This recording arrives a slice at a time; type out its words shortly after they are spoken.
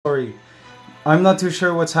sorry. I'm not too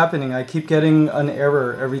sure what's happening. I keep getting an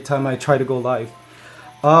error every time I try to go live.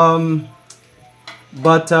 But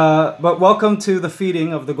welcome to the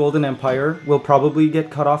feeding of the Golden Empire. We'll probably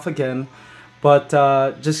get cut off again, but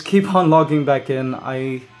just keep on logging back in.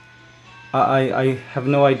 I have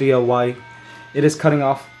no idea why it is cutting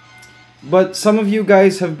off. But some of you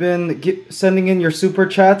guys have been sending in your super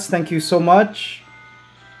chats. Thank you so much.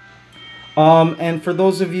 And for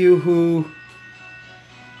those of you who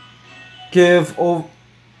give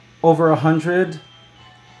over 100,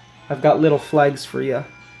 I've got little flags for you.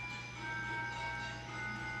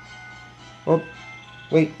 Oh,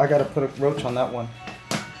 wait, I gotta put a roach on that one.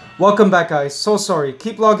 Welcome back, guys. So sorry.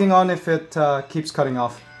 Keep logging on if it keeps cutting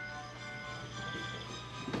off.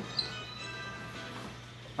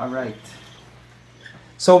 All right.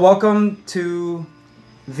 So welcome to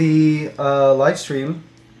the live stream.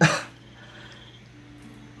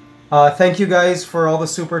 Thank you guys for all the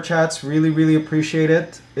super chats. Really appreciate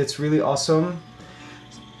it. It's really awesome.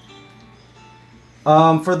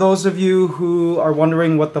 For those of you who are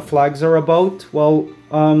wondering what the flags are about, well,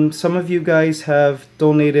 some of you guys have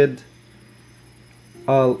donated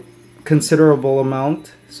a considerable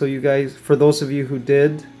amount. So you guys, for those of you who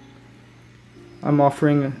did, I'm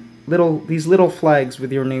offering these little flags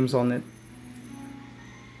with your names on it.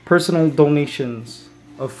 Personal donations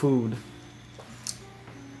of food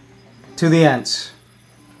to the ants.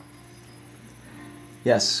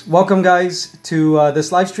 Yes, welcome guys to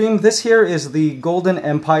this live stream. This here is the Golden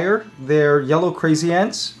Empire. They're yellow crazy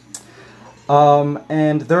ants,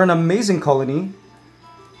 and they're an amazing colony.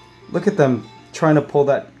 Look at them trying to pull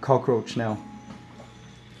that cockroach now.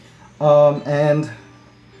 And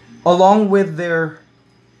along with their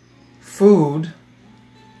food,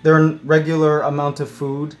 their regular amount of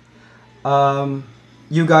food,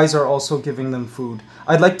 you guys are also giving them food.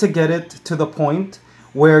 I'd like to get it to the point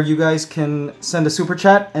where you guys can send a super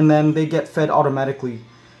chat and then they get fed automatically.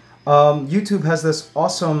 YouTube has this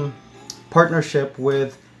awesome partnership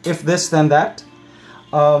with If This Then That,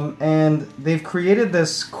 and they've created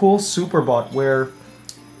this cool super bot where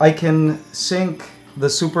I can sync the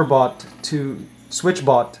super bot to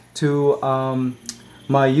SwitchBot to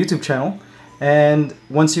my YouTube channel, and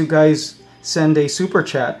once you guys send a super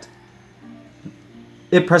chat,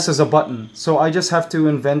 it presses a button. So I just have to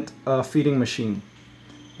invent a feeding machine.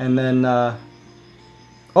 And then,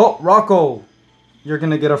 oh, Rocco, you're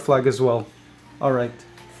gonna get a flag as well. All right.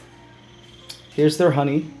 Here's their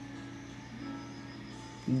honey.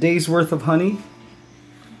 Day's worth of honey.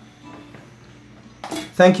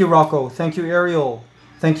 Thank you, Rocco. Thank you, Ariel.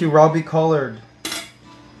 Thank you, Robbie Collard.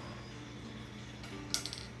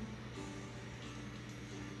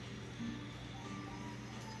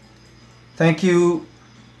 Thank you,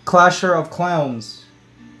 Clasher of Clowns.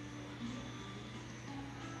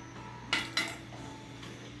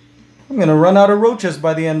 I'm gonna run out of roaches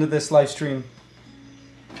by the end of this live stream.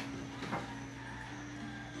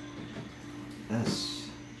 Yes.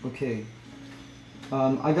 Okay.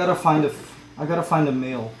 I gotta find a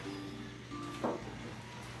male.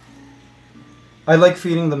 I like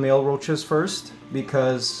feeding the male roaches first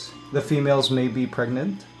because the females may be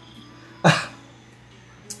pregnant.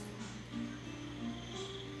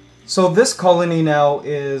 So this colony now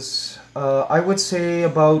is, I would say,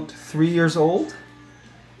 about 3 years old,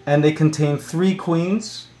 and they contain 3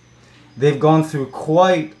 queens. They've gone through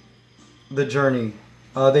quite the journey.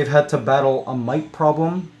 They've had to battle a mite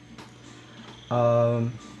problem.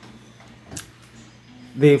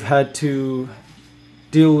 They've had to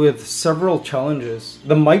deal with several challenges.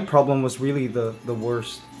 The mite problem was really the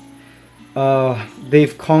worst.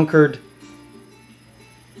 They've conquered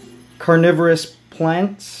carnivorous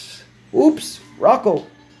plants. Oops, Rocco.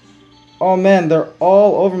 Oh man, they're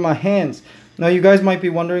all over my hands. Now you guys might be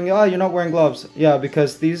wondering, oh, you're not wearing gloves. Yeah,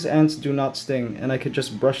 because these ants do not sting, and I could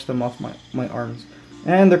just brush them off my arms.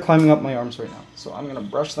 And they're climbing up my arms right now, so I'm gonna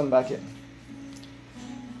brush them back in.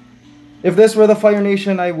 If this were the Fire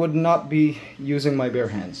Nation, I would not be using my bare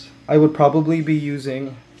hands. I would probably be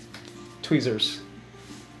using tweezers.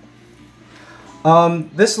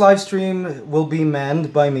 This live stream will be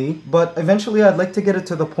manned by me, but eventually I'd like to get it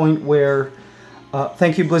to the point where,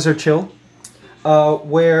 thank you Blizzard Chill,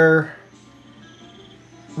 where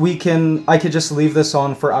I could just leave this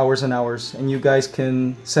on for hours and hours, and you guys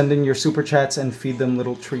can send in your super chats and feed them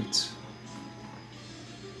little treats.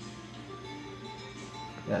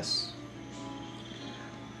 Yes.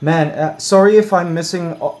 Man, sorry if I'm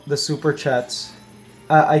missing the super chats.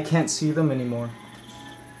 I can't see them anymore.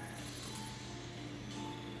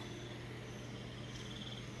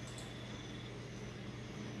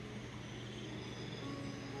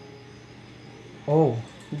 Oh,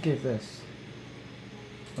 Who gave this?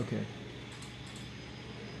 Okay.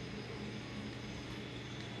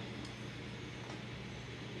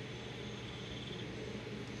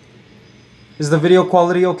 Is the video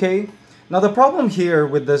quality okay? Now the problem here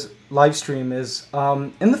with this live stream is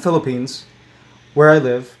in the Philippines, where I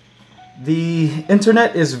live, the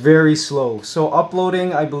internet is very slow. So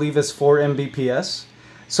uploading, I believe, is 4 Mbps.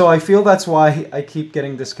 So I feel that's why I keep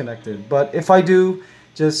getting disconnected. But if I do,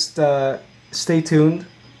 just stay tuned.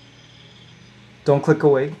 Don't click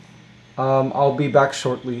away. I'll be back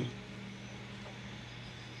shortly.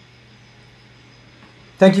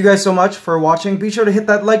 Thank you guys so much for watching. Be sure to hit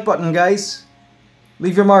that like button, guys.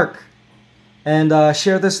 Leave your mark. And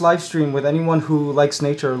share this live stream with anyone who likes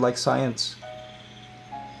nature or likes science.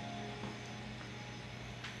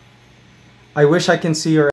 I wish I can see your